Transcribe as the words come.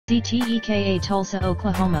CTEKA Tulsa,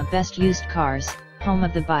 Oklahoma. Best used cars, home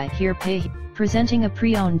of the buy here pay. Presenting a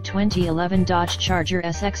pre-owned 2011 Dodge Charger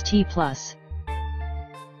SXT Plus.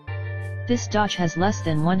 This Dodge has less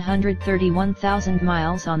than 131,000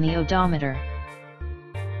 miles on the odometer.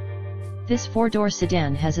 This four-door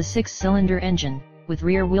sedan has a 6-cylinder engine, with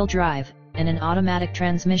rear-wheel drive, and an automatic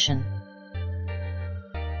transmission.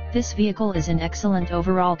 This vehicle is in excellent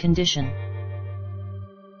overall condition.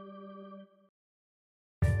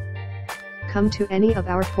 Come to any of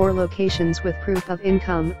our 4 locations with proof of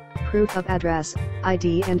income, proof of address,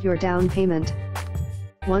 ID and your down payment.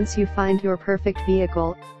 Once you find your perfect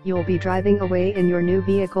vehicle, you'll be driving away in your new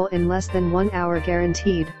vehicle in less than 1 hour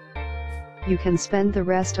guaranteed. You can spend the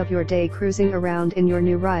rest of your day cruising around in your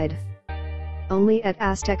new ride. Only at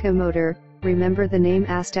Azteca Motor. Remember the name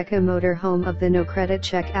Azteca Motor, home of the no credit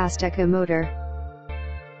check. Azteca Motor.